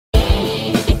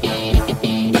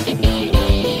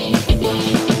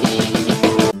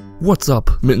What's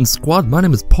up, Mitten Squad? My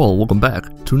name is Paul. Welcome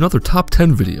back to another top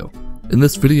 10 video. In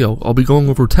this video, I'll be going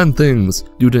over 10 things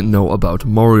you didn't know about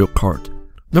Mario Kart.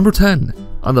 Number 10.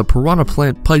 On the Piranha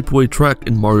Plant Pipeway track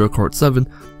in Mario Kart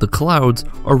 7, the clouds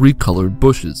are recolored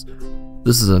bushes.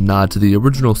 This is a nod to the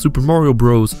original Super Mario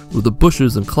Bros. Where the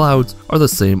bushes and clouds are the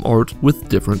same art with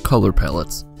different color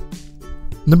palettes.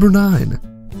 Number 9.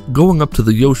 Going up to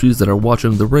the Yoshis that are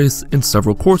watching the race in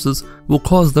several courses will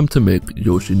cause them to make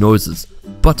Yoshi noises,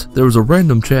 but there is a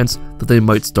random chance that they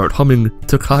might start humming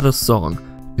Totaka's song.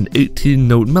 An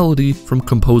 18-note melody from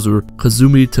composer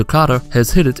Kozumi Totaka has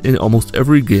hit it in almost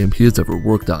every game he has ever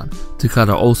worked on.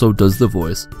 Totaka also does the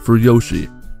voice for Yoshi.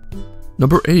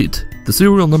 Number 8. The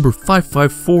serial number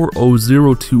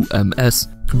 554002MS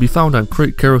can be found on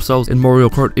crate carousels in Mario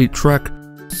Kart 8 track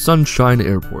Sunshine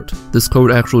Airport. This code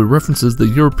actually references the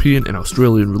European and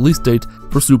Australian release date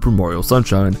for Super Mario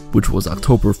Sunshine, which was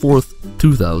October 4th,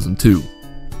 2002.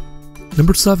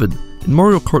 Number 7. In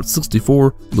Mario Kart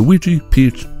 64, Luigi,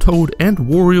 Peach, Toad, and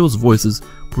Wario's voices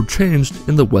were changed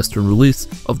in the Western release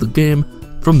of the game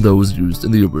from those used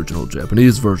in the original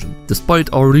Japanese version,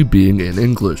 despite already being in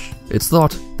English. It's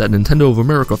thought that Nintendo of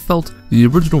America felt the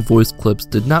original voice clips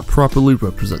did not properly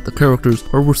represent the characters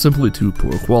or were simply too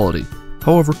poor quality.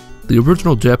 However, the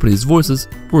original Japanese voices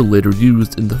were later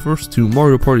used in the first two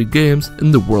Mario Party games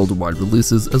in the worldwide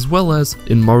releases as well as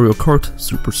in Mario Kart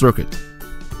Super Circuit.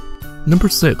 Number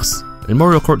 6. In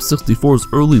Mario Kart 64's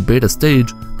early beta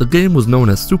stage, the game was known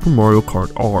as Super Mario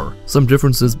Kart R. Some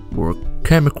differences were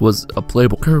Kamek was a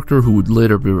playable character who would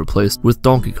later be replaced with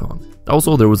Donkey Kong.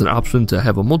 Also, there was an option to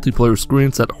have a multiplayer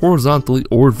screen set horizontally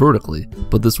or vertically,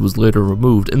 but this was later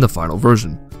removed in the final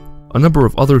version. A number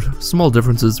of other small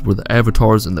differences were the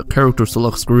avatars in the character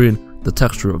select screen, the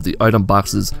texture of the item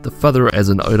boxes, the feather as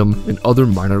an item, and other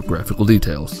minor graphical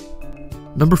details.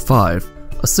 Number 5.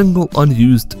 A single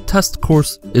unused test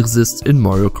course exists in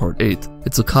Mario Kart 8.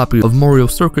 It's a copy of Mario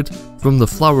Circuit from the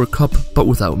Flower Cup but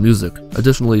without music.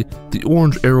 Additionally, the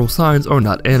orange arrow signs are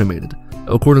not animated.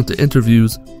 According to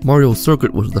interviews, Mario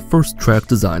Circuit was the first track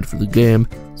designed for the game,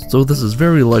 so this is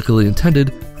very likely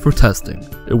intended for testing.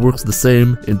 It works the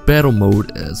same in battle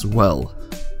mode as well.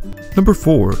 Number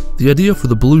 4. The idea for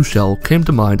the blue shell came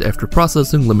to mind after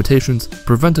processing limitations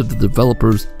prevented the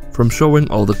developers from showing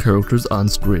all the characters on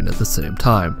screen at the same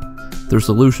time. Their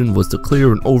solution was to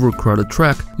clear an overcrowded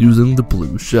track using the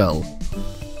blue shell.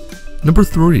 Number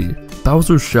 3.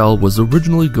 Bowser's shell was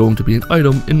originally going to be an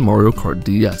item in Mario Kart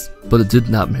DS, but it did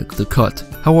not make the cut.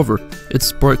 However, its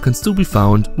sprite can still be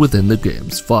found within the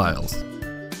game's files.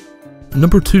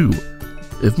 Number 2.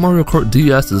 If Mario Kart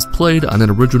DS is played on an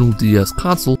original DS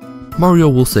console, Mario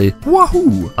will say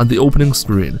 "Wahoo!" on the opening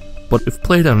screen, but if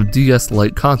played on a DS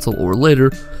Lite console or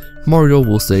later, Mario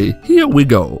will say "Here we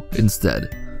go" instead.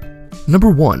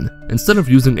 Number 1. Instead of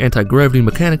using anti-gravity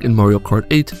mechanic in Mario Kart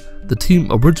 8, the team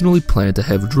originally planned to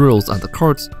have drills on the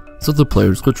carts so the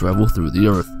players could travel through the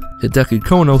earth. Hideki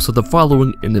Kono said the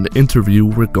following in an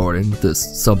interview regarding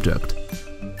this subject.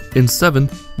 In 7,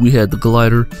 we had the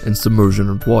glider and submersion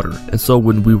in water, and so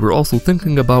when we were also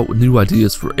thinking about new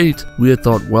ideas for 8, we had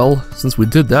thought, well, since we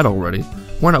did that already,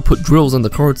 why not put drills on the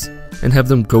carts and have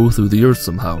them go through the earth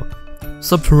somehow?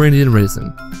 Subterranean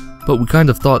racing. But we kind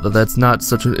of thought that that's not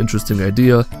such an interesting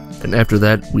idea, and after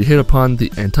that, we hit upon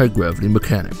the anti-gravity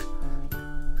mechanic.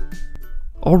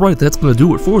 Alright, that's gonna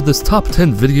do it for this top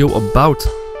 10 video about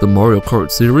the Mario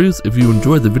Kart series. If you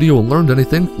enjoyed the video and learned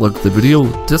anything, like the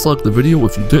video, dislike the video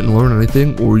if you didn't learn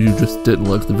anything or you just didn't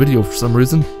like the video for some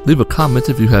reason. Leave a comment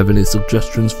if you have any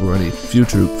suggestions for any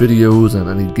future videos on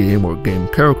any game or game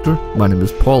character. My name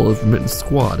is Paul of Mitten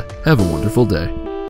Squad. Have a wonderful day.